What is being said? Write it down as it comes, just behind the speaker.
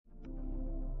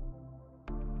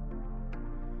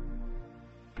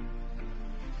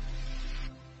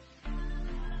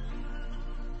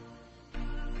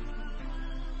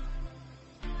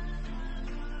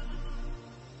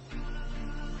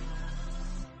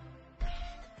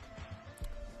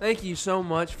Thank you so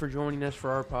much for joining us for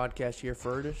our podcast Here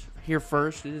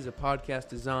First. It is a podcast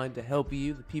designed to help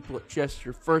you, the people at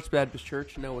Chester First Baptist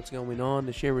Church, know what's going on,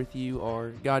 to share with you our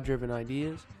God-driven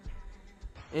ideas.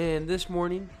 And this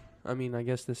morning,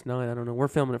 this night, I don't know, we're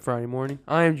filming it Friday morning.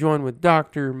 I am joined with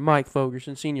Dr. Mike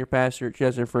Fogerson, Senior Pastor at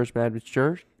Chester First Baptist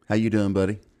Church. How you doing,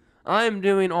 buddy? I am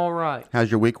doing all right.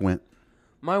 How's your week went?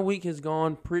 My week has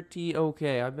gone pretty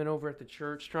okay. I've been over at the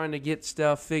church trying to get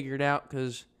stuff figured out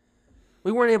because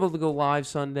we weren't able to go live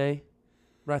Sunday,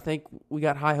 but I think we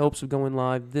got high hopes of going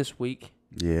live this week.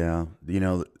 Yeah.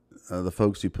 The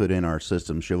folks who put in our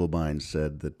system, Shivelbein,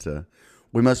 said that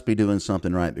we must be doing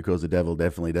something right because the devil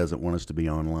definitely doesn't want us to be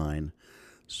online.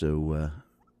 So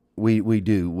we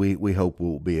do. We hope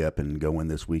we'll be up and going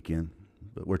this weekend,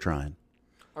 but we're trying.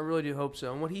 I really do hope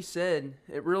so. And what he said,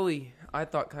 it really, I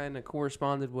thought, kind of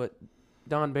corresponded what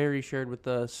Don Barry shared with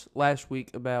us last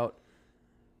week about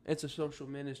it's a social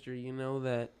ministry,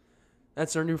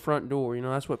 that's our new front door.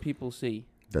 That's what people see.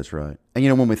 That's right.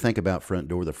 And, when we think about front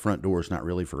door, the front door is not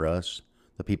really for us,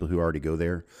 the people who already go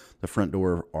there. The front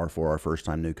door are for our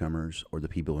first-time newcomers or the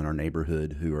people in our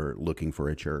neighborhood who are looking for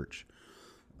a church.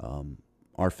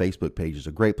 Our Facebook page is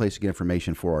a great place to get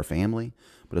information for our family,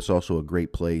 but it's also a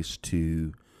great place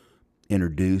to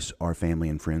introduce our family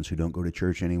and friends who don't go to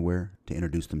church anywhere, to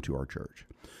introduce them to our church.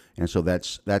 And so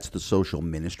that's the social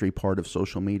ministry part of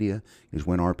social media, is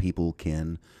when our people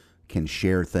can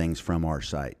share things from our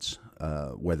sites,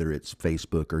 whether it's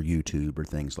Facebook or YouTube or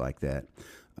things like that.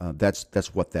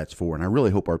 That's what that's for. And I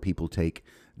really hope our people take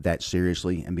that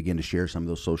seriously and begin to share some of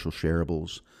those social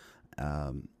shareables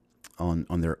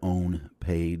on their own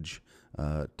page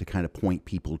to kind of point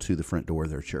people to the front door of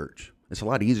their church. It's a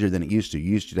lot easier than it used to.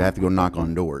 You used to have to go knock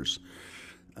on doors.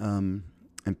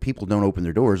 And people don't open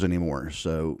their doors anymore,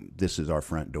 so this is our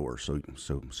front door. So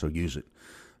use it.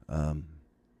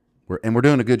 We're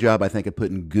doing a good job, I think, of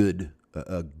putting good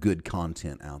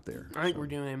content out there. I think we're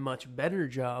doing a much better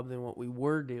job than what we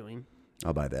were doing.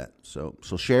 I'll buy that. So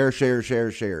share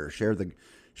the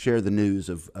news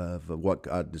of what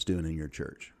God is doing in your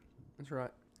church. That's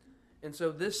right. And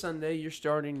so this Sunday, you're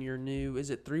starting your new,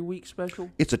 is it 3-week special?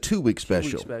 It's a 2-week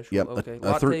special. 2-week special. Yep. Okay.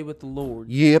 Latte with the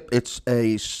Lord. Yep. It's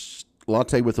a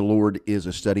Latte with the Lord is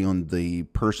a study on the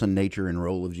person, nature, and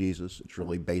role of Jesus. It's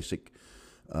really basic.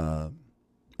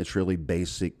 It's really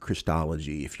basic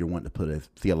Christology, if you want to put a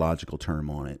theological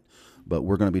term on it. But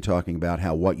we're going to be talking about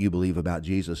how what you believe about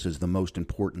Jesus is the most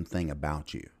important thing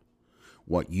about you.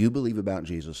 What you believe about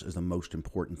Jesus is the most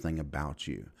important thing about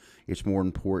you. It's more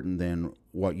important than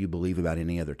what you believe about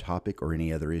any other topic or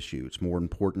any other issue. It's more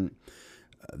important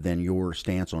than your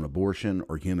stance on abortion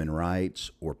or human rights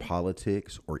or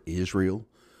politics or Israel.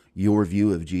 Your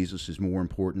view of Jesus is more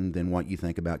important than what you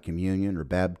think about communion or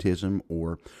baptism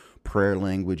or prayer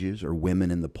languages or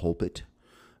women in the pulpit.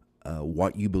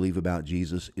 What you believe about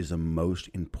Jesus is the most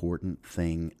important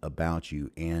thing about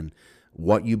you. And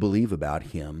what you believe about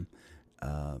him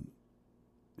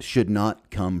should not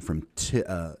come from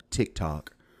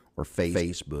TikTok or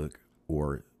Facebook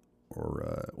or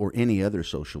any other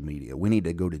social media. We need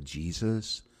to go to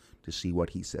Jesus to see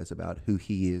what he says about who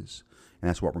he is, and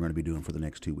that's what we're going to be doing for the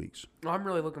next 2 weeks. I'm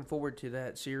really looking forward to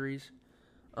that series.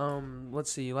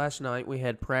 Let's see. Last night we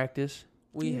had practice.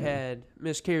 We had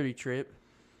Miss Carrie Tripp.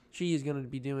 She is going to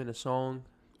be doing a song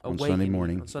on Sunday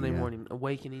morning.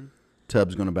 Awakening.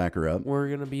 Tubb's going to back her up. We're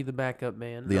going to be the backup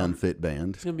band. The unfit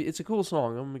band. It's a cool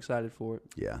song. I'm excited for it.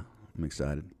 Yeah, I'm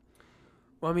excited.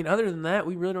 Well, other than that,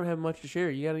 we really don't have much to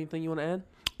share. You got anything you want to add?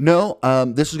 No.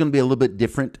 This is going to be a little bit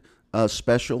different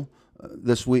special.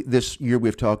 This year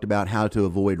we've talked about how to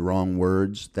avoid wrong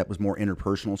words. That was more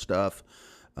interpersonal stuff.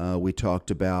 We talked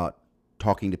about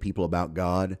talking to people about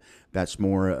God. That's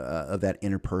more of that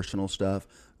interpersonal stuff.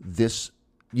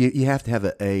 You have to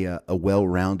have a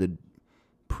well-rounded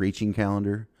preaching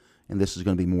calendar, and this is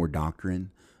going to be more doctrine.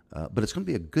 But it's going to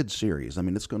be a good series.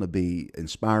 It's going to be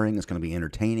inspiring. It's going to be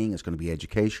entertaining. It's going to be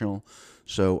educational.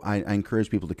 So I encourage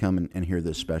people to come and hear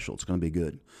this special. It's going to be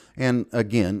good. And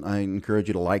again, I encourage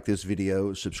you to like this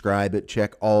video, subscribe it,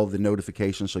 check all the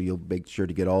notifications so you'll make sure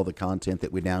to get all the content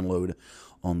that we download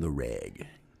on the reg.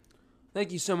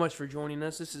 Thank you so much for joining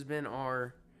us. This has been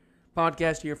our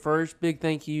podcast Here First. Big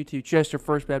thank you to Chester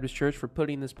First Baptist Church for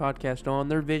putting this podcast on.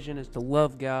 Their vision is to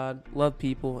love God, love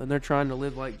people, and they're trying to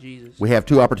live like Jesus. We have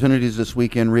 2 opportunities this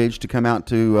weekend, Ridge, to come out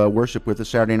to worship with us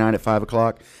Saturday night at 5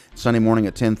 o'clock, Sunday morning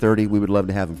at 10:30. We would love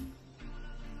to have them.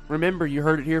 Remember, you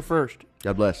heard it here first.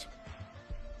 God bless.